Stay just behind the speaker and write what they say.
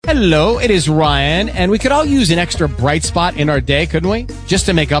Hello, it is Ryan, and we could all use an extra bright spot in our day, couldn't we? Just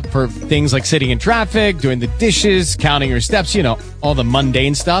to make up for things like sitting in traffic, doing the dishes, counting your steps, you know, all the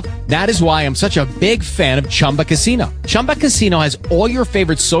mundane stuff. That is why I'm such a big fan of Chumba Casino. Chumba Casino has all your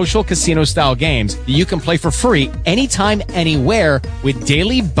favorite social casino-style games that you can play for free anytime, anywhere with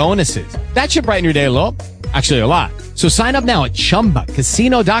daily bonuses. That should brighten your day a little. Actually, a lot. So sign up now at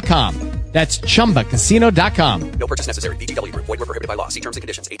ChumbaCasino.com. That's ChumbaCasino.com. No purchase necessary. VGW Group. Void where prohibited by law. See terms and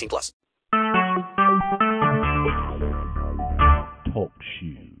conditions. 18+. Talk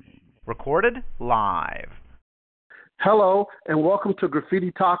shoes. Recorded live. Hello, and welcome to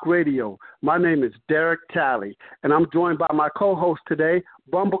Graffiti Talk Radio. My name is Derek Talley, and I'm joined by my co-host today,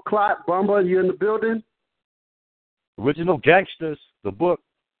 Bumble Clot. Bumble, are you in the building? Original Gangstas, the book.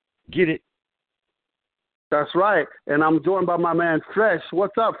 Get it. That's right, and I'm joined by my man, Fresh.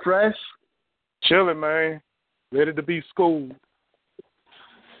 What's up, Fresh? Chilling, man. Ready to be schooled.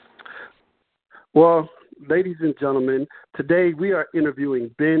 Well, ladies and gentlemen, today we are interviewing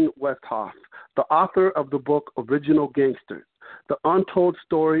Ben Westhoff, the author of the book Original Gangstas, the untold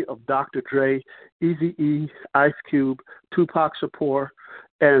story of Dr. Dre, Eazy-E, Ice Cube, Tupac Shakur,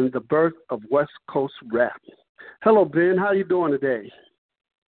 and the birth of West Coast rap. Hello, Ben. How you doing today?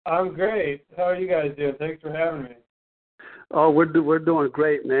 I'm great. How are you guys doing? Thanks for having me. Oh, we're doing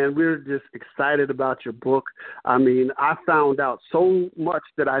great, man. We're just excited about your book. I mean, I found out so much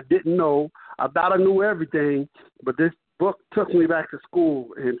that I didn't know. I thought I knew everything, but this book took me back to school,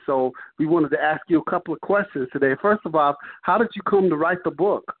 and so we wanted to ask you a couple of questions today. First of all, how did you come to write the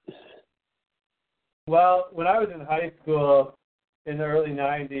book? Well, when I was in high school in the early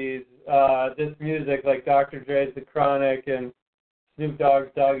 90s, this music like Dr. Dre's The Chronic and Snoop Dogg's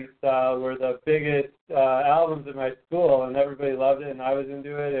Doggy Style were the biggest albums in my school, and everybody loved it, and I was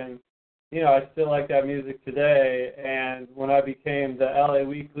into it, and, you know, I still like that music today. And when I became the LA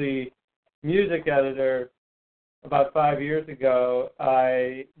Weekly music editor about 5 years ago,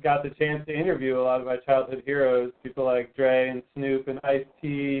 I got the chance to interview a lot of my childhood heroes, people like Dre and Snoop and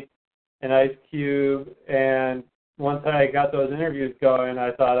Ice-T and Ice Cube, and once I got those interviews going,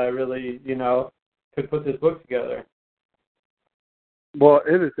 I thought I really, you know, could put this book together. Well,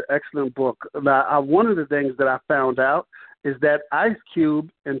 it is an excellent book. Now, one of the things that I found out is that Ice Cube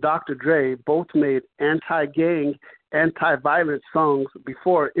and Dr. Dre both made anti-gang, anti-violence songs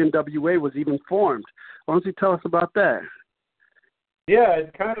before NWA was even formed. Why don't you tell us about that? Yeah,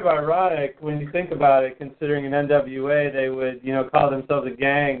 it's kind of ironic when you think about it, considering in NWA they would, you know, call themselves a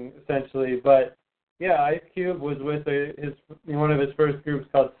gang, essentially. But, yeah, Ice Cube was with one of his first groups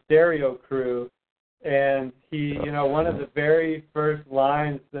called Stereo Crew. And he, you know, one of the very first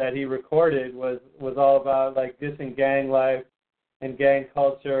lines that he recorded was all about, like, dissing gang life and gang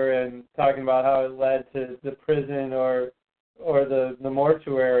culture and talking about how it led to the prison or the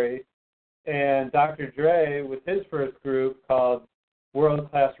mortuary. And Dr. Dre, with his first group called World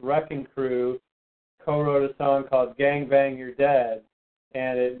Class Wrecking Crew, co-wrote a song called Gang Bang You're Dead.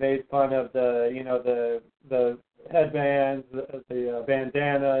 And it made fun of the headbands, the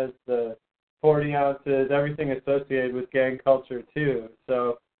bandanas, the 40 ounces, everything associated with gang culture, too.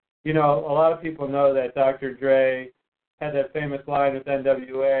 So, you know, a lot of people know that Dr. Dre had that famous line with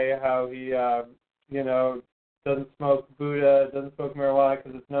NWA, how he, you know, doesn't smoke Buddha, doesn't smoke marijuana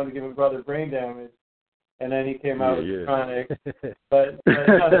because it's known to give a brother brain damage. And then he came out with Chronic. But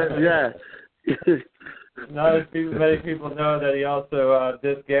yeah. Many people know that he also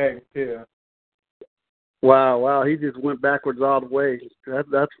dissed gangs, too. Wow, he just went backwards all the way.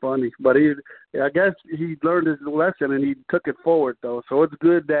 That's funny. But I guess he learned his lesson and he took it forward, though. So it's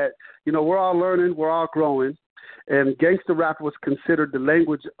good that, you know, we're all learning, we're all growing. And gangster rap was considered the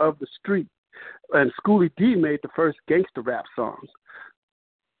language of the street. And Schoolie D made the first gangster rap song.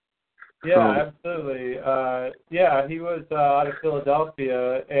 Yeah, absolutely. He was out of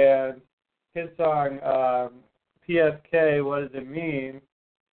Philadelphia, and his song, PSK, What Does It Mean?,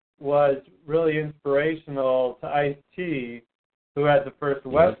 was really inspirational to Ice-T, who had the first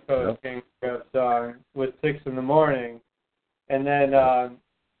West Coast gangster rap song with 6 in the Morning. And then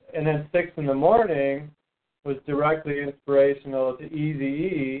 6 in the Morning was directly inspirational to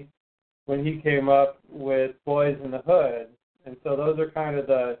Eazy-E when he came up with Boys in the Hood. And so those are kind of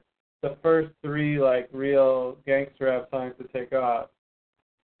the first 3, like, real gangster rap songs to take off.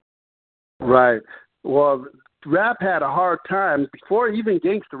 Right. Well, rap had a hard time, before even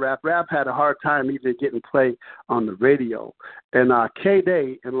gangster rap had a hard time even getting played on the radio. And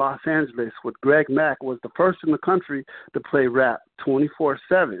K-Day in Los Angeles with Greg Mack was the first in the country to play rap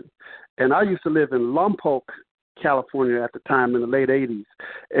 24/7. And I used to live in Lompoc, California at the time in the late 80s.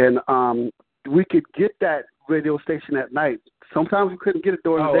 And we could get that radio station at night Sometimes we couldn't get it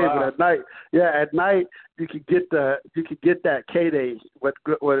during the day, but at night you could get that K-Day with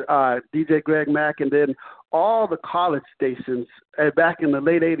DJ Greg Mack, and then all the college stations back in the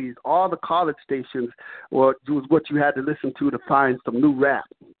late '80s. All the college stations was what you had to listen to find some new rap.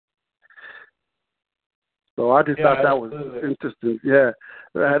 So I just thought that was interesting. Yeah,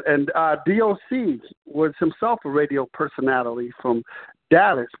 and DOC was himself a radio personality from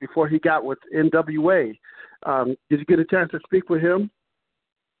Dallas before he got with NWA. Did you get a chance to speak with him?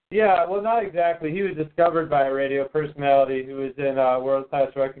 Yeah, well, not exactly. He was discovered by a radio personality who was in World Class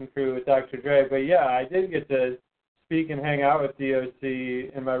Wrecking Crew with Dr. Dre. But yeah, I did get to speak and hang out with DOC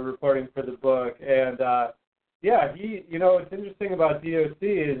in my reporting for the book. And yeah, what's interesting about DOC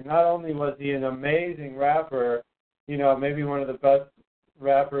is not only was he an amazing rapper, maybe one of the best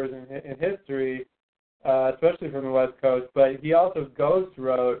rappers in history, especially from the West Coast, but he also ghost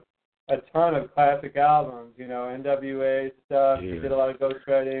wrote a ton of classic albums, NWA stuff. Yeah. He did a lot of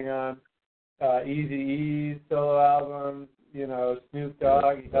ghostwriting on Eazy-E's solo albums, Snoop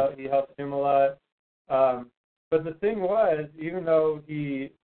Dogg. He helped him a lot. But the thing was, even though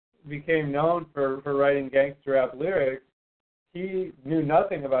he became known for writing gangster rap lyrics, he knew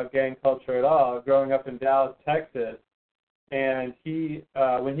nothing about gang culture at all, growing up in Dallas, Texas. And he,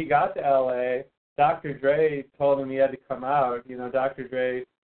 when he got to L.A., Dr. Dre told him he had to come out. Dr. Dre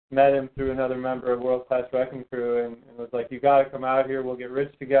met him through another member of World Class Wrecking Crew and was like, you got to come out here, we'll get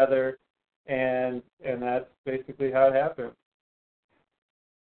rich together. And that's basically how it happened.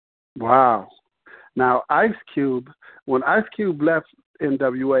 Wow. Now, when Ice Cube left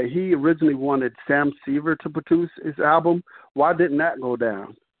NWA, he originally wanted Sam Seaver to produce his album. Why didn't that go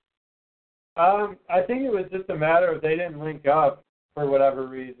down? I think it was just a matter of they didn't link up for whatever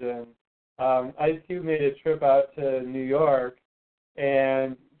reason. Ice Cube made a trip out to New York,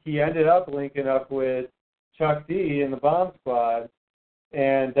 and he ended up linking up with Chuck D in the Bomb Squad,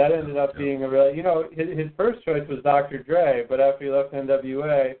 and that ended up being a real, his first choice was Dr. Dre, but after he left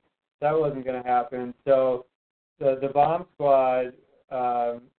NWA, that wasn't going to happen. So the Bomb Squad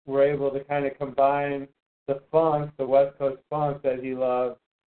were able to kind of combine the funk, the West Coast funk that he loved,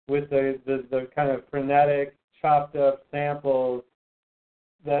 with the kind of frenetic, chopped up samples,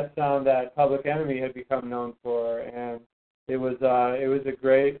 that sound that Public Enemy had become known for, and it was a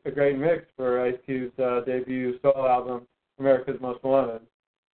great mix for Ice Cube's debut solo album, America's Most Wanted.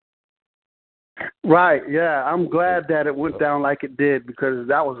 Right, yeah. I'm glad that it went down like it did, because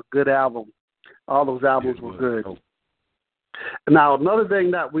that was a good album. All those albums were good. Now, another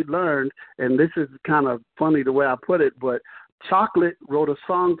thing that we learned, and this is kind of funny the way I put it, but Chocolate wrote a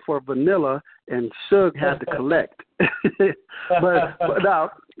song for Vanilla, and Suge had to collect. but now,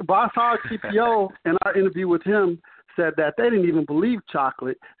 Boss Hogg CPO, in our interview with him, said that they didn't even believe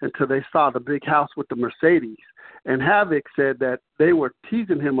Chocolate until they saw the big house with the Mercedes. And Havoc said that they were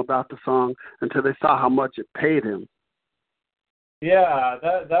teasing him about the song until they saw how much it paid him. Yeah,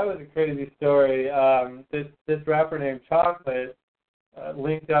 that was a crazy story. This rapper named Chocolate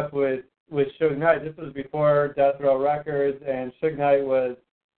linked up with Suge Knight. This was before Death Row Records, and Suge Knight was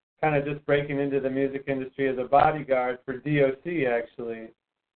kind of just breaking into the music industry as a bodyguard for DOC, actually.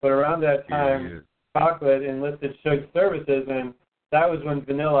 But around that time, Chocolate enlisted Suge's services, and that was when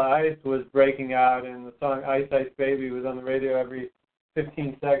Vanilla Ice was breaking out, and the song Ice Ice Baby was on the radio every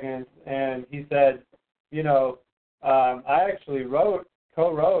 15 seconds. And he said, I actually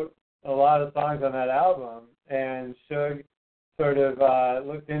co-wrote a lot of songs on that album, and Suge sort of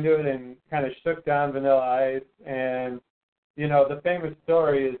looked into it and kind of shook down Vanilla Ice. And, the famous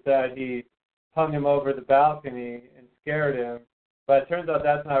story is that he hung him over the balcony and scared him, but it turns out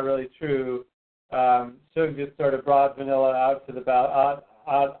that's not really true. Suge just sort of brought Vanilla out to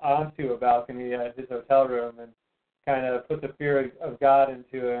onto a balcony at his hotel room and kind of put the fear of God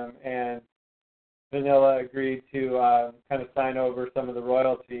into him, and Vanilla agreed to kind of sign over some of the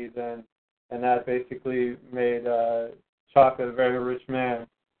royalties, and that basically made Chocolate a very rich man.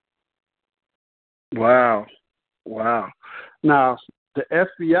 Wow. Now, the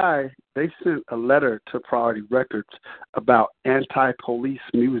FBI, they sent a letter to Priority Records about anti-police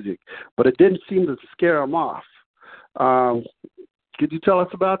music, but it didn't seem to scare them off. Could you tell us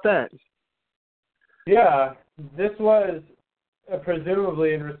about that? Yeah, this was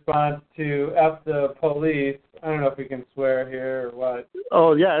presumably in response to F the Police. I don't know if we can swear here or what.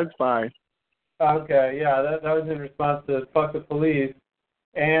 Oh, yeah, it's fine. Okay, yeah, that was in response to Fuck the Police.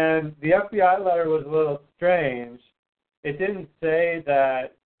 And the FBI letter was a little strange. It didn't say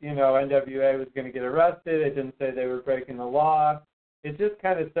that, NWA was going to get arrested. It didn't say they were breaking the law. It just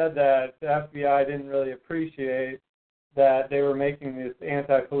kind of said that the FBI didn't really appreciate that they were making this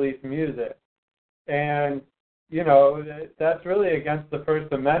anti-police music. And, that's really against the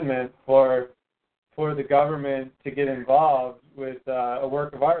First Amendment for the government to get involved with a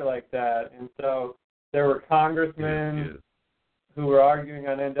work of art like that. And so there were congressmen who were arguing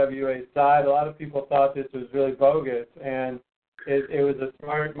on NWA's side. A lot of people thought this was really bogus, and it was a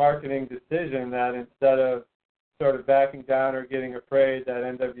smart marketing decision that instead of sort of backing down or getting afraid, that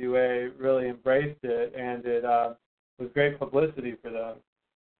NWA really embraced it, and it was great publicity for them.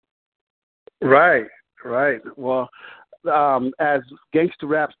 Right. Well, as gangster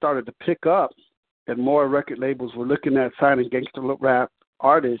rap started to pick up and more record labels were looking at signing gangster rap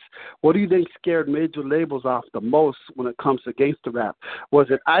artists, what do you think scared major labels off the most when it comes to gangster rap? Was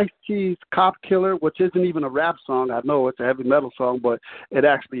it Ice-T's Cop Killer, which isn't even a rap song? I know it's a heavy metal song, but it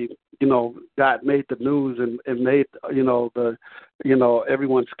actually, made the news and made,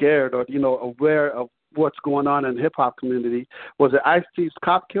 everyone scared or, aware of what's going on in the hip-hop community. Was it Ice-T's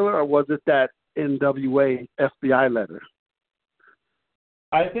Cop Killer, or was it that NWA FBI letter?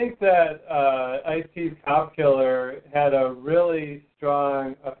 I think that Ice-T's Cop Killer had a really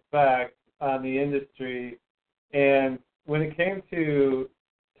strong effect on the industry. And when it came to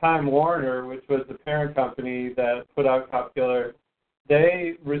Time Warner, which was the parent company that put out Cop Killer,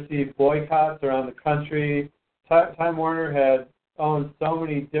 they received boycotts around the country. Time Warner had owned so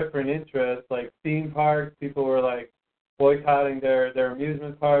many different interests, like theme parks. People were like boycotting their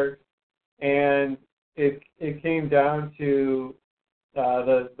amusement parks. And it came down to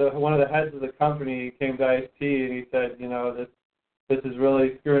one of the heads of the company came to Ice-T and he said, this is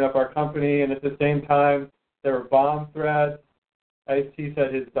really screwing up our company. And at the same time, there were bomb threats. Ice-T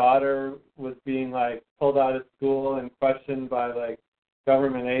said his daughter was being pulled out of school and questioned by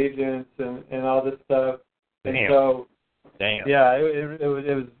government agents and all this stuff. And so, yeah, it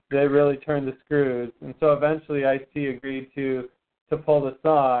was they really turned the screws. And so eventually Ice-T agreed to pull the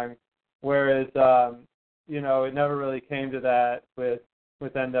song, whereas it never really came to that with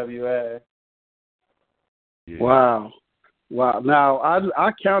NWA. Yeah. Wow. Now,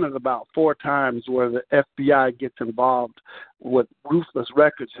 I counted about 4 times where the FBI gets involved with Ruthless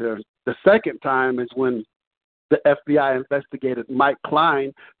Records here. The second time is when the FBI investigated Mike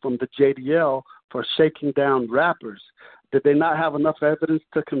Klein from the JDL for shaking down rappers. Did they not have enough evidence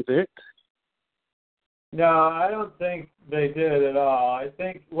to convict? No, I don't think they did at all. I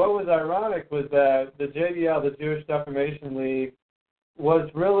think what was ironic was that the JDL, the Jewish Defamation League, was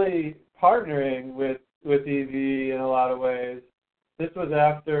really partnering with EV in a lot of ways. This was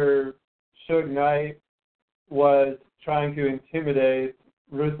after Suge Knight was trying to intimidate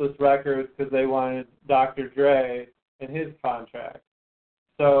Ruthless Records because they wanted Dr. Dre in his contract.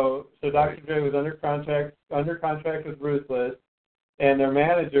 So Dr. Dre was under contract with Ruthless, and their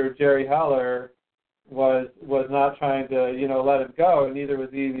manager, Jerry Heller, was not trying to, let him go, and neither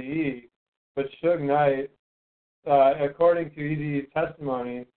was EVE. But Suge Knight, according to EVE's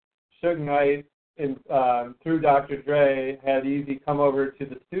testimony, Suge Knight, through Dr. Dre, had EVE come over to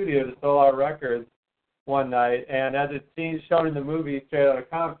the studio to Solar Records one night, and as it's shown in the movie Straight Outta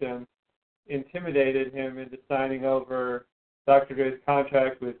Compton, intimidated him into signing over Dr. Dre's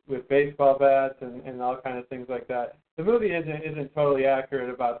contract with baseball bats and all kind of things like that. The movie isn't totally accurate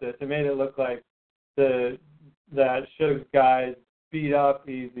about this. It made it look like that Suge's guys beat up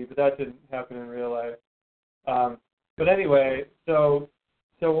Easy, but that didn't happen in real life. But anyway, so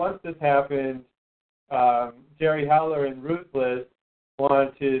once this happened, Jerry Heller and Ruthless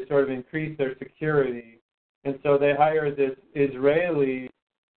wanted to sort of increase their security, and so they hired this Israeli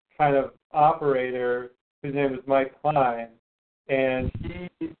kind of operator whose name was Mike Klein, and he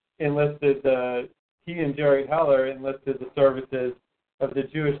and Jerry Heller enlisted the services of the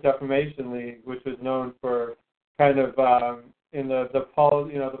Jewish Defamation League, which was known for kind of in the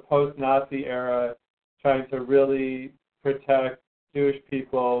post-Nazi era, trying to really protect Jewish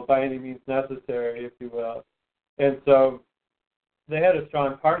people by any means necessary, if you will. And so they had a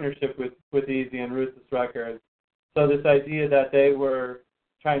strong partnership with Easy and Ruthless Records. So this idea that they were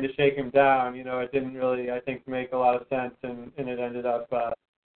trying to shake him down, it didn't really, I think, make a lot of sense, and it ended up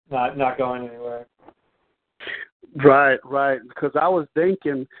not going anywhere. Right. Because I was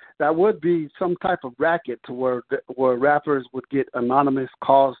thinking that would be some type of racket to where rappers would get anonymous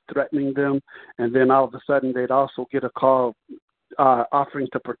calls threatening them, and then all of a sudden they'd also get a call offering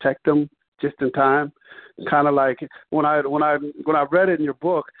to protect them just in time. Kind of like when I read it in your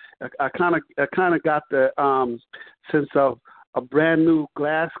book, I kind of got the sense of a brand new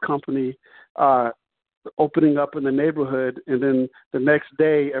glass company opening up in the neighborhood, and then the next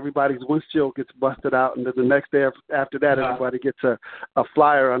day everybody's windshield gets busted out, and then the next day after that everybody gets a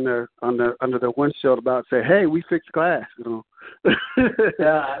flyer under their windshield about say, hey, we fixed glass, you know.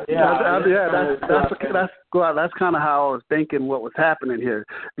 That's kind of how I was thinking what was happening here.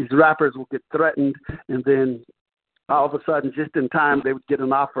 These rappers will get threatened, and then all of a sudden, just in time, they would get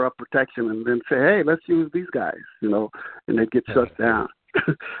an offer of protection, and then say, hey, let's use these guys, you know, and they get shut down.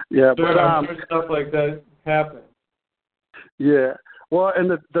 Yeah, sure, I'm sure stuff like that happens. Yeah. Well,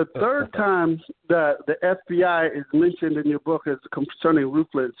 and the third time the FBI is mentioned in your book as concerning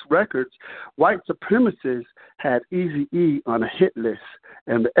Ruthless Records, white supremacists had Eazy-E on a hit list,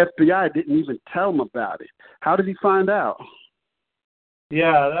 and the FBI didn't even tell him about it. How did he find out?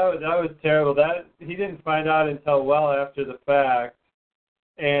 Yeah, that was terrible. That he didn't find out until well after the fact,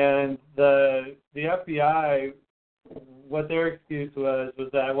 and the FBI, what their excuse was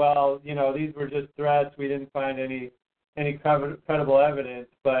that, well, you know, these were just threats. We didn't find any credible evidence.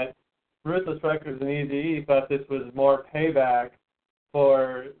 But Ruthless Records and Eazy-E thought this was more payback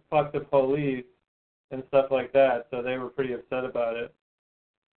for fuck the police and stuff like that. So they were pretty upset about it.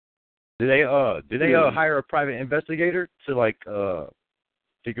 Did they hire a private investigator to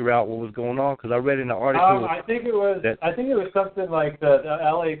figure out what was going on? Because I read in the article. I think it was something like the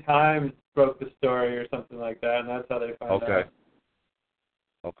LA Times broke the story or something like that, and that's how they found out.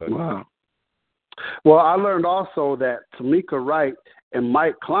 Okay. Wow. Well, I learned also that Tamika Wright and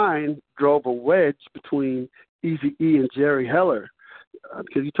Mike Klein drove a wedge between Eazy-E and Jerry Heller.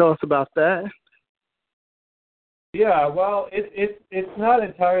 Can you tell us about that? Yeah, well, it's not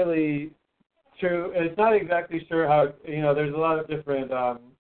entirely true. It's not exactly sure how, you know, there's a lot of different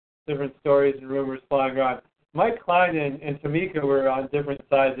stories and rumors flying around. Mike Klein and Tamika were on different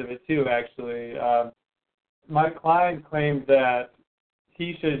sides of it too, actually. Mike Klein claimed that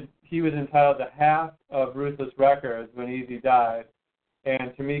he was entitled to half of Ruthless Records when Eazy died,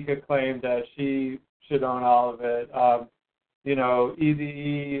 and Tamika claimed that she should own all of it. You know,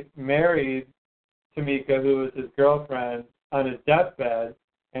 Eazy-E married Tamika, who was his girlfriend, on his deathbed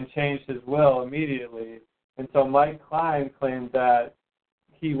and changed his will immediately. And so Mike Klein claimed that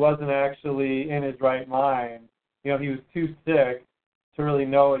he wasn't actually in his right mind. You know, he was too sick to really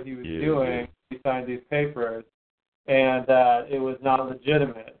know what he was doing. He signed these papers, and that it was not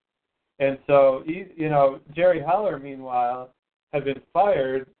legitimate. And so, you know, Jerry Heller, meanwhile, had been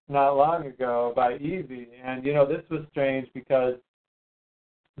fired not long ago by Eazy. And, you know, this was strange because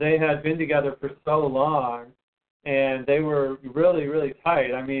they had been together for so long, and they were really, really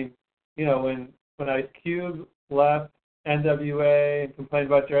tight. I mean, you know, when Ice Cube left NWA and complained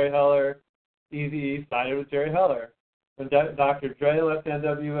about Jerry Heller, Eazy-E sided with Jerry Heller. When Dr. Dre left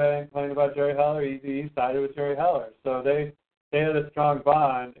NWA and complained about Jerry Heller, Eazy-E sided with Jerry Heller. So they had a strong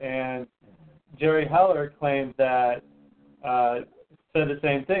bond, and Jerry Heller claimed that, said the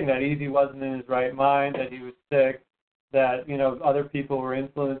same thing, that Eazy wasn't in his right mind, that he was sick, that, you know, other people were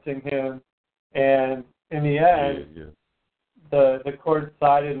influencing him. And in the end, the court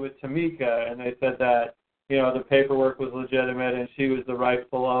sided with Tamika, and they said that, you know, the paperwork was legitimate and she was the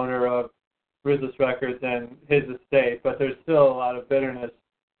rightful owner of Ruthless Records and his estate. But there's still a lot of bitterness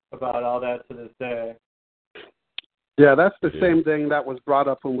about all that to this day. Yeah, that's the same thing that was brought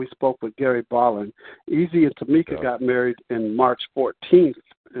up when we spoke with Gary Ballin. Eazy and Tamika got married in March 14th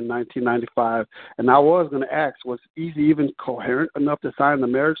in 1995, and I was going to ask, was Eazy even coherent enough to sign the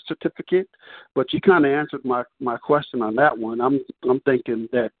marriage certificate? But you kind of answered my question on that one. I'm thinking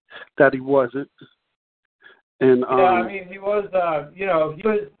that he wasn't. And I mean, he was, you know,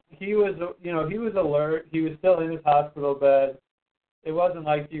 he was alert. He was still in his hospital bed. It wasn't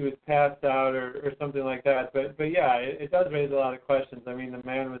like he was passed out or something like that. But yeah, it does raise a lot of questions. I mean, the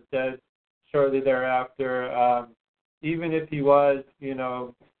man was dead shortly thereafter. Even if he was, you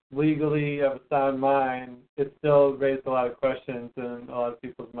know, legally of a sound mind, it still raised a lot of questions in a lot of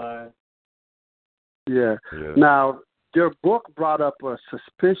people's minds. Yeah. Now, your book brought up a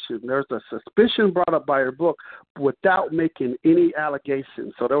suspicion. There's a suspicion brought up by your book without making any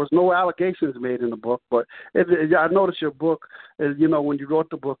allegations. So there was no allegations made in the book, but I noticed your book, you know, when you wrote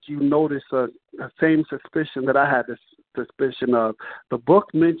the book, you noticed the same suspicion that I had this suspicion of. The book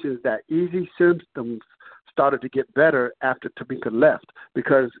mentions that Eazy's symptoms started to get better after Tamika left,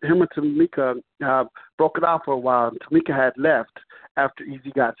 because him and Tamika broke it off for a while, and Tamika had left after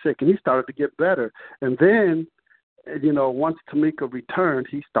Eazy got sick, and he started to get better. And then, you know, once Tamika returned,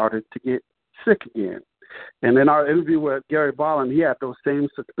 he started to get sick again. And in our interview with Gary Ballin, he had those same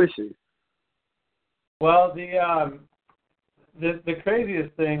suspicions. Well, the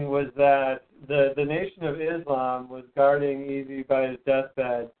craziest thing was that the Nation of Islam was guarding Eazy by his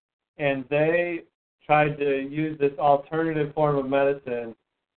deathbed, and they tried to use this alternative form of medicine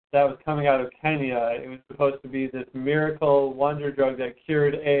that was coming out of Kenya. It was supposed to be this miracle wonder drug that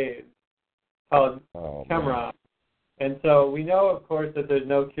cured AIDS called Kemron. And so we know, of course, that there's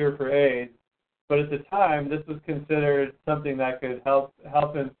no cure for AIDS, but at the time, this was considered something that could help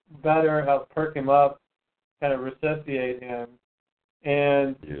him better, help perk him up, kind of resuscitate him.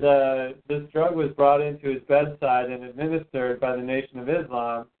 And this drug was brought into his bedside and administered by the Nation of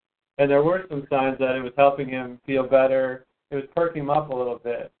Islam, and there were some signs that it was helping him feel better. It was perking him up a little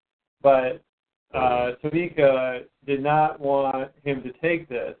bit. But Tamika did not want him to take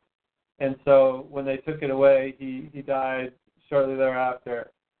this. And so when they took it away, he died shortly thereafter.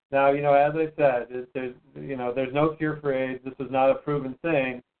 Now, as I said, there's no cure for AIDS. This was not a proven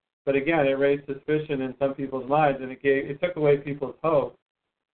thing. But again, it raised suspicion in some people's minds, and it took away people's hope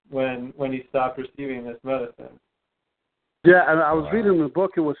when he stopped receiving this medicine. Yeah, and I was reading in the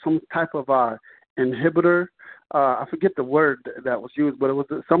book, it was some type of inhibitor. I forget the word that was used, but it was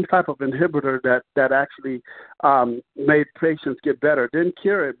some type of inhibitor that actually made patients get better. It didn't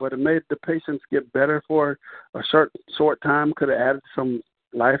cure it, but it made the patients get better for a short time. Could have added some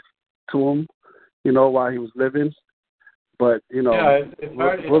life to him, while he was living. But, yeah, it's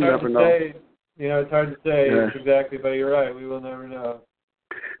hard, we'll never know. Say, it's hard to say exactly, but you're right. We will never know.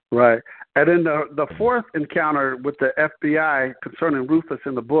 Right. And then the fourth encounter with the FBI concerning Rufus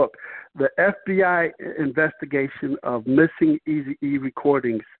in the book, the FBI investigation of missing Eazy-E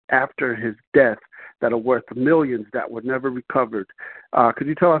recordings after his death that are worth millions that were never recovered. Could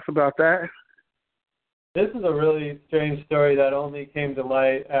you tell us about that? This is a really strange story that only came to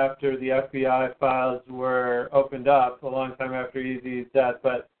light after the FBI files were opened up a long time after Eazy's death.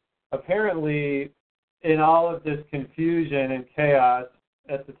 But apparently, in all of this confusion and chaos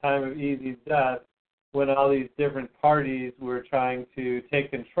at the time of Eazy's death, when all these different parties were trying to take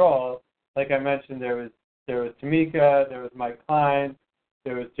control, like I mentioned, there was Tamika, there was Mike Klein,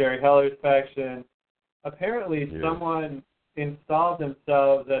 there was Jerry Heller's faction. Apparently, someone installed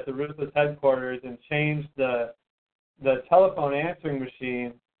themselves at the Ruthless headquarters and changed the telephone answering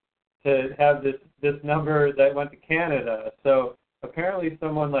machine to have this number that went to Canada. So apparently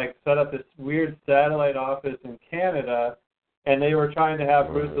someone set up this weird satellite office in Canada, and they were trying to have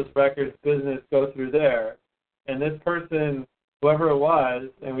Ruthless Records business go through there. And this person, whoever it was,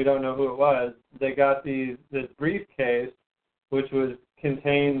 and we don't know who it was, they got this briefcase which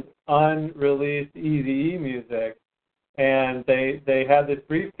contained unreleased Eazy-E music. And they had this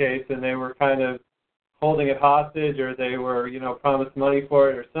briefcase, and they were kind of holding it hostage, or they were, promised money for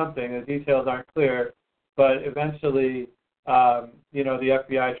it or something. The details aren't clear. But eventually, the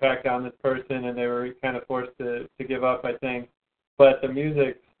FBI tracked down this person, and they were kind of forced to give up, I think. But the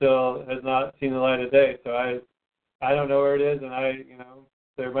music still has not seen the light of day. So I don't know where it is, and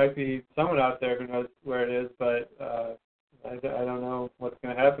there might be someone out there who knows where it is, but I don't know what's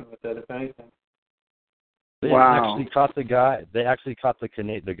going to happen with it, if anything. They actually caught the guy. They actually caught the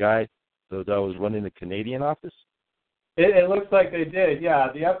guy that was running the Canadian office. It looks like they did. Yeah,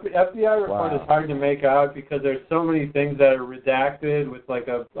 the FBI report is hard to make out because there's so many things that are redacted with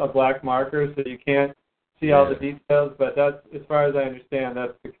a black marker, so you can't see all the details. But that's, as far as I understand,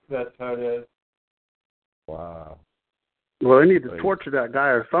 that's how it is. Wow. Well, they need to torture that guy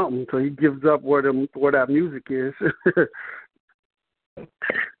or something until he gives up where that music is.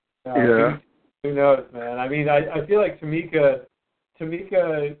 Yeah. Who knows, man? I mean, I feel like Tamika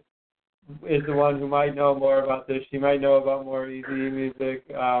is the one who might know more about this. She might know about more Eazy music,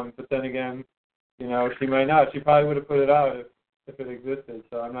 but then again, she might not. She probably would have put it out if it existed,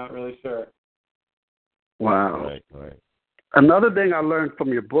 so I'm not really sure. Wow. Right. Another thing I learned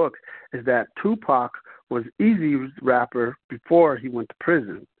from your book is that Tupac was Eazy's rapper before he went to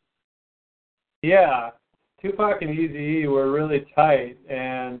prison. Yeah, Tupac and Eazy-E were really tight,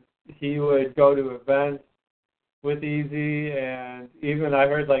 and he would go to events with Eazy, and even I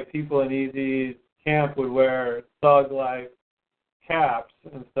heard people in Eazy's camp would wear thug-like caps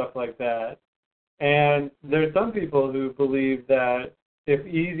and stuff like that. And there's some people who believe that if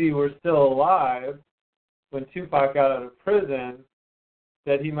Eazy were still alive when Tupac got out of prison,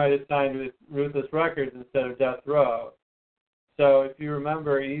 that he might have signed with Ruthless Records instead of Death Row. So if you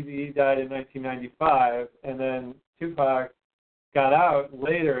remember, Eazy-E died in 1995, and then Tupac got out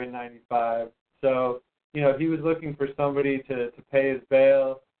later in 95. So, he was looking for somebody to pay his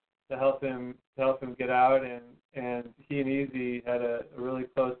bail, to help him get out, and he and Eazy had a really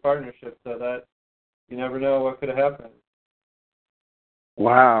close partnership, so that you never know what could have happened.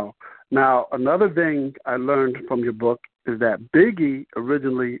 Wow. Now, another thing I learned from your book is that Biggie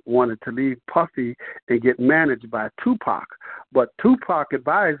originally wanted to leave Puffy and get managed by Tupac, but Tupac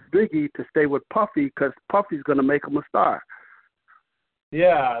advised Biggie to stay with Puffy because Puffy's going to make him a star.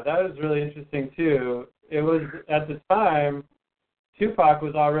 Yeah, that was really interesting too. It was at the time, Tupac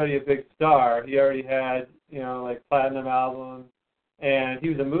was already a big star. He already had, like platinum albums, and he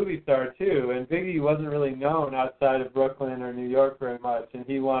was a movie star too. And Biggie wasn't really known outside of Brooklyn or New York very much, and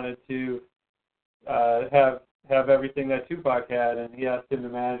he wanted to have everything that Tupac had, and he asked him to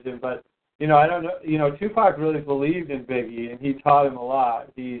manage him. But I don't know. Tupac really believed in Biggie, and he taught him a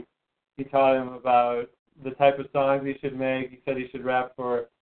lot. He taught him about the type of songs he should make. He said he should rap for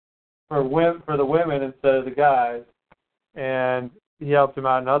the women instead of the guys, and he helped him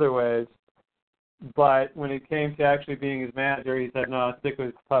out in other ways. But when it came to actually being his manager, he said, "No, stick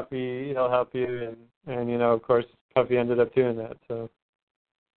with Puffy. He'll help you." And of course, Puffy ended up doing that. So.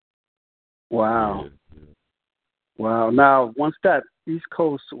 Wow. Wow. Now, once that East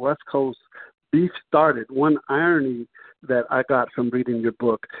Coast, West Coast beef started, one irony that I got from reading your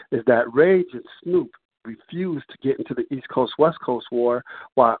book is that Rage and Snoop refused to get into the East Coast, West Coast war,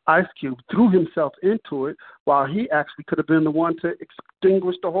 while Ice Cube threw himself into it, while he actually could have been the one to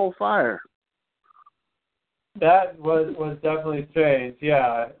extinguish the whole fire. That was definitely strange,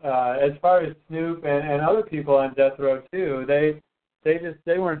 yeah. As far as Snoop and other people on death row too, they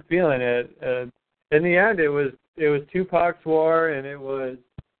weren't feeling it. In the end, it was Tupac's war, and it was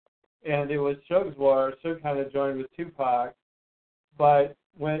Suge's war. Suge kind of joined with Tupac, but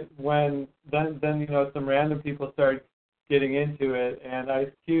when some random people started getting into it, and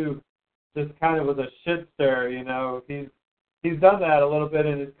Ice Cube just kind of was a shit stir. He's done that a little bit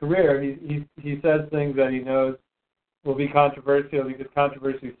in his career. He says things that he knows will be controversial because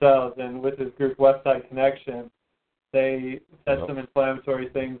controversy sells, and with his group West Side Connection, they said some inflammatory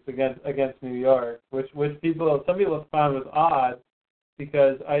things against New York, which some people found was odd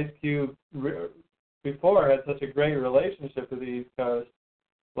because Ice Cube before had such a great relationship with the East Coast,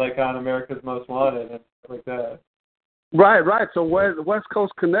 like on America's Most Wanted and stuff like that. Right. So the West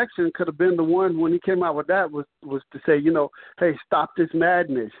Coast Connection could have been the one when he came out with that was to say, hey, stop this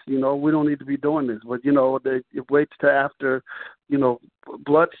madness. We don't need to be doing this. But it waits till after,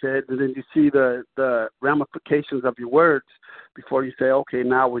 bloodshed, and then you see the ramifications of your words before you say, okay,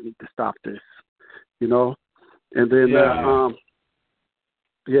 now we need to stop this. And then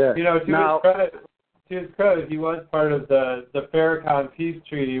To his credit, he was part of the Farrakhan Peace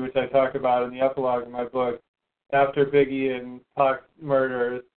Treaty, which I talk about in the epilogue of my book, after Biggie and Pac's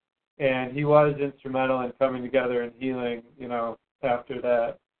murders, and he was instrumental in coming together and healing, after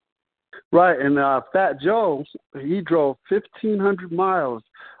that. Right, and Fat Joe, he drove 1,500 miles.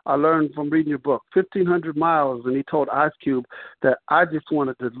 I learned from reading your book, 1,500 miles, and he told Ice Cube that I just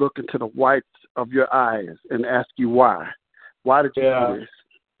wanted to look into the whites of your eyes and ask you why. Why did you do this?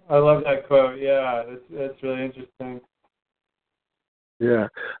 I love that quote. Yeah, it's really interesting. Yeah.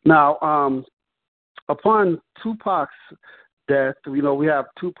 Now, upon Tupac's death, we have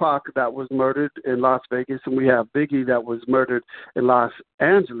Tupac that was murdered in Las Vegas, and we have Biggie that was murdered in Los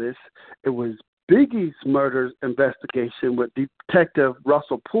Angeles. It was Biggie's murder investigation with Detective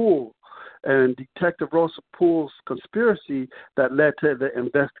Russell Poole and Detective Russell Poole's conspiracy that led to the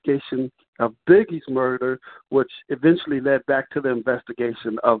investigation of Biggie's murder, which eventually led back to the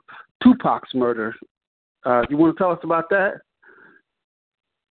investigation of Tupac's murder. You want to tell us about that?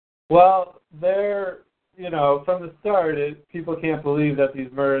 Well, from the start, people can't believe that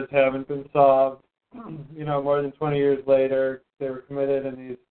these murders haven't been solved. More than 20 years later, they were committed, and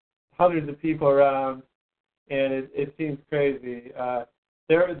these hundreds of people around, and it seems crazy.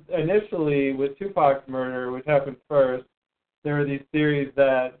 Initially, with Tupac's murder, which happened first, there were these theories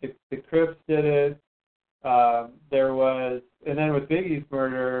that the Crips did it. And then with Biggie's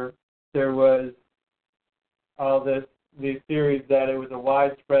murder, there was all these theories that it was a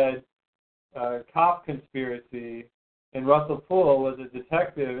widespread cop conspiracy, and Russell Poole was a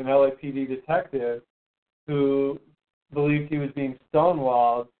detective, an LAPD detective, who believed he was being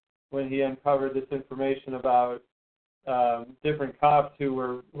stonewalled when he uncovered this information about different cops who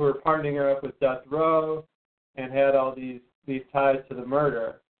were partnering up with Death Row and had all these ties to the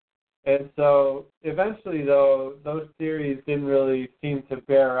murder. And so eventually, though, those theories didn't really seem to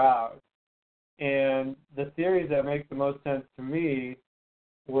bear out. And the theories that make the most sense to me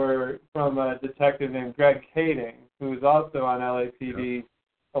were from a detective named Greg Kading, who was also on LAPD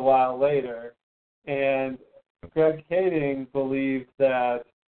a while later. And Greg Kading believed that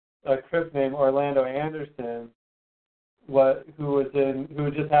a Crip named Orlando Anderson, who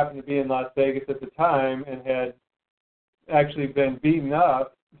just happened to be in Las Vegas at the time and had actually been beaten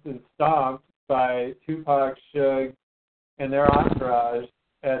up and stomped by Tupac, Suge, and their entourage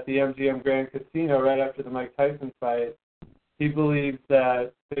at the MGM Grand Casino right after the Mike Tyson fight. He believes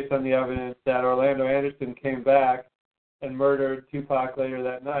that, based on the evidence, that Orlando Anderson came back and murdered Tupac later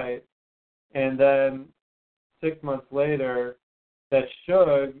that night. And then 6 months later, that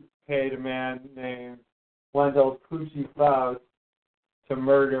Suge paid a man named Wendell Poochie Faust to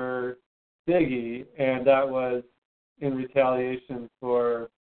murder Biggie, and that was in retaliation for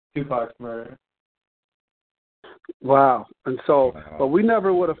Tupac's murder. Wow. And so, but we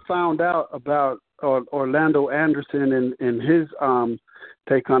never would have found out about Orlando Anderson and his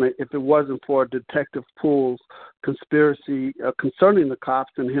take on it if it wasn't for Detective Poole's conspiracy concerning the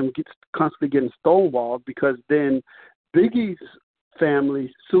cops and him constantly getting stonewalled, because then Biggie's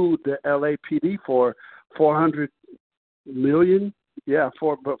family sued the LAPD for $400 million. Yeah,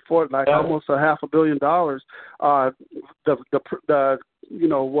 for like almost $500 million. The you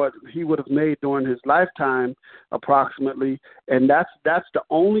know what he would have made during his lifetime, approximately, and that's the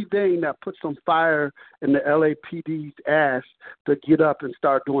only thing that puts some fire in the LAPD's ass to get up and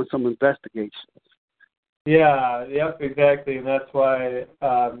start doing some investigations. Yeah, yep, exactly, and that's why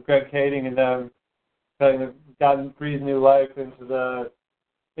Greg Kading and them kind of breathed new life into the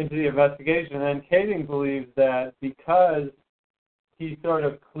investigation. And Kading believes that because he sort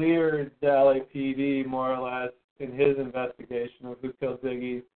of cleared the LAPD more or less in his investigation of who killed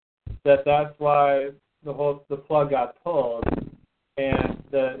Biggie, that's why the plug got pulled, and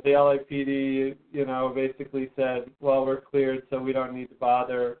the LAPD, basically said, well, we're cleared, so we don't need to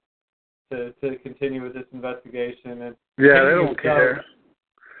bother to continue with this investigation. And yeah, they don't care.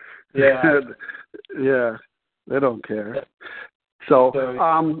 Yeah, yeah, they don't care. So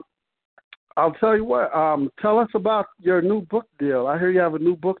I'll tell you what. Tell us about your new book deal. I hear you have a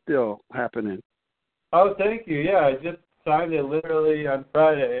new book deal happening. Oh, thank you. Yeah, I just signed it literally on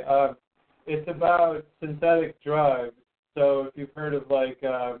Friday. It's about synthetic drugs. So if you've heard of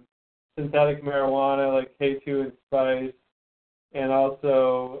synthetic marijuana, like K2 and Spice, and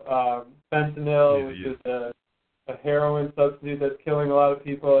also fentanyl, which is a heroin substitute that's killing a lot of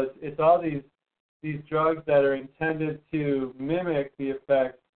people. It's all these drugs that are intended to mimic the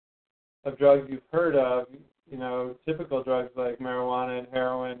effects of drugs you've heard of, typical drugs like marijuana and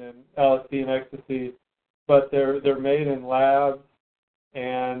heroin and LSD and ecstasy, but they're made in labs,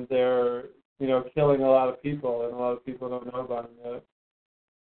 and they're killing a lot of people, and a lot of people don't know about them yet.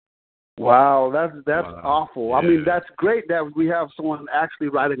 Wow, that's Wow. awful. Yeah. I mean, that's great that we have someone actually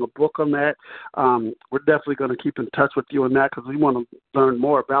writing a book on that. We're definitely going to keep in touch with you on that, because we want to learn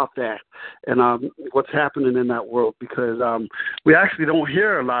more about that and what's happening in that world, because we actually don't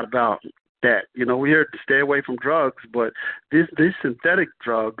hear a lot about that. We hear to stay away from drugs, but these synthetic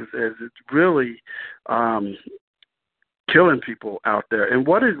drugs is really killing people out there. And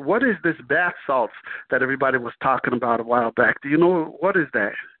what is this bath salts that everybody was talking about a while back? Do you know what is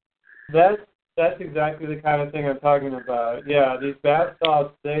that? That's exactly the kind of thing I'm talking about. Yeah, these bath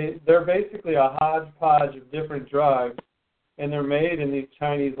salts, they're basically a hodgepodge of different drugs, and they're made in these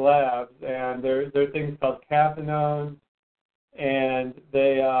Chinese labs, and they're things called cathinones, and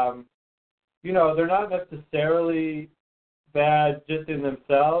they're not necessarily bad just in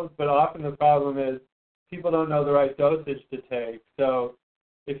themselves, but often the problem is people don't know the right dosage to take. So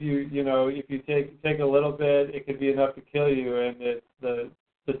if you take a little bit, it could be enough to kill you, and the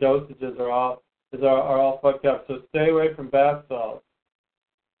dosages are all fucked up. So stay away from bath salts.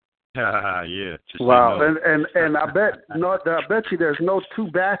 Yeah. Wow, and I bet you there's no two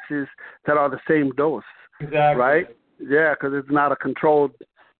batches that are the same dose. Exactly. Right? Yeah, because it's not a controlled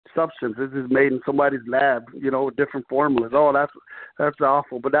substance. This is made in somebody's lab, different formulas. Oh, that's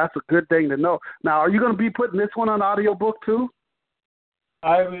awful, but that's a good thing to know. Now, are you going to be putting this one on audiobook too?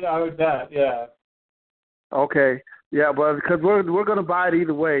 I would bet, yeah. Okay, yeah, but because we're going to buy it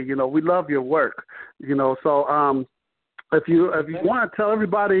either way. We love your work. So if you want to tell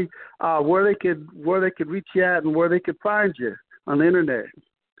everybody where they could reach you at and where they could find you on the internet.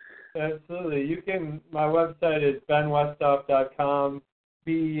 Absolutely, my website is benwesthoff.com.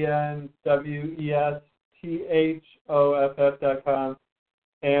 BenWesthoff.com.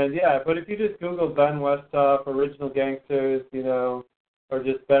 And yeah, but if you just Google Ben Westhoff, Original Gangsters, or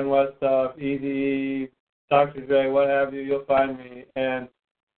just Ben Westhoff, Eazy, Dr. Dre, what have you, you'll find me. And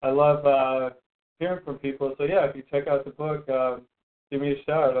I love hearing from people. So yeah, if you check out the book, give me a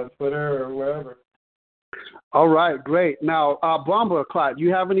shout on Twitter or wherever. All right, great. Now, Bomba Clyde,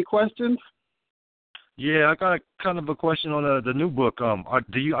 you have any questions? Yeah, I got kind of a question on the new book. Are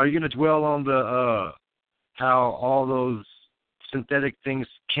you going to dwell on the how all those synthetic things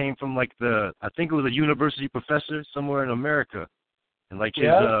came from, I think it was a university professor somewhere in America, and his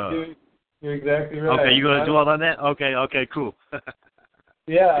You're exactly right. Okay, you gonna dwell on that? Okay, cool.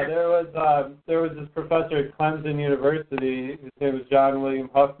 Yeah, there was this professor at Clemson University. His name was John William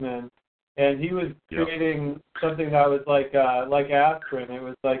Huffman, and he was creating something that was like aspirin. It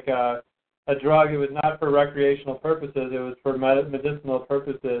was like a drug. It was not for recreational purposes. It was for medicinal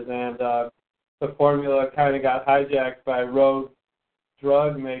purposes, and the formula kind of got hijacked by rogue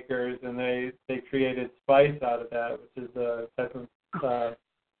drug makers, and they created spice out of that, which is a type of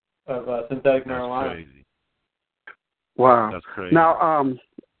synthetic marijuana. Crazy. Wow. That's crazy. Now,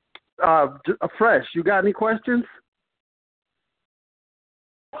 Fresh, you got any questions?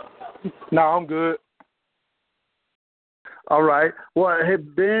 No, I'm good. All right. Well, hey,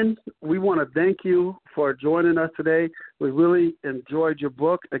 Ben, we want to thank you for joining us today. We really enjoyed your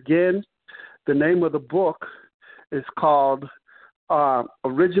book. Again, the name of the book is called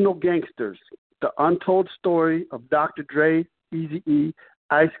Original Gangsters, The Untold Story of Dr. Dre, Eazy-E,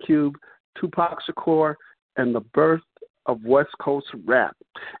 Ice Cube, Tupac Shakur, and the Birth of West Coast Rap.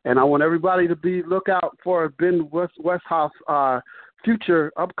 And I want everybody to look out for Ben Westhoff's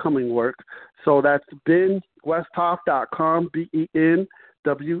future upcoming work. So that's BenWesthoff.com,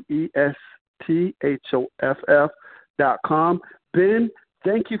 BenWesthoff.com. Ben,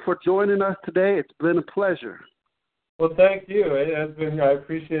 thank you for joining us today. It's been a pleasure. Well, thank you. It has been. I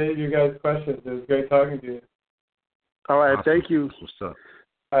appreciate you guys' questions. It was great talking to you. All right, Awesome. thank you. What's up?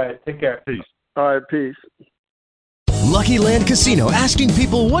 All right, take care. Peace. All right, peace. Lucky Land Casino, asking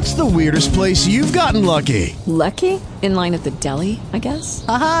people, what's the weirdest place you've gotten lucky? Lucky? In line at the deli, I guess?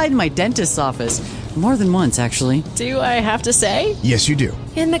 Aha, in my dentist's office. More than once, actually. Do I have to say? Yes, you do.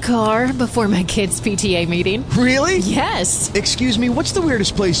 In the car before my kids' PTA meeting. Really? Yes. Excuse me, what's the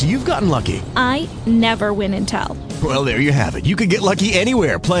weirdest place you've gotten lucky? I never win and tell. Well, there you have it. You can get lucky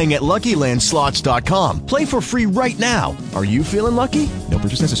anywhere, playing at LuckyLandSlots.com. Play for free right now. Are you feeling lucky? No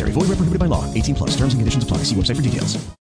purchase necessary. Void where prohibited by law. 18+. Terms and conditions apply. See website for details.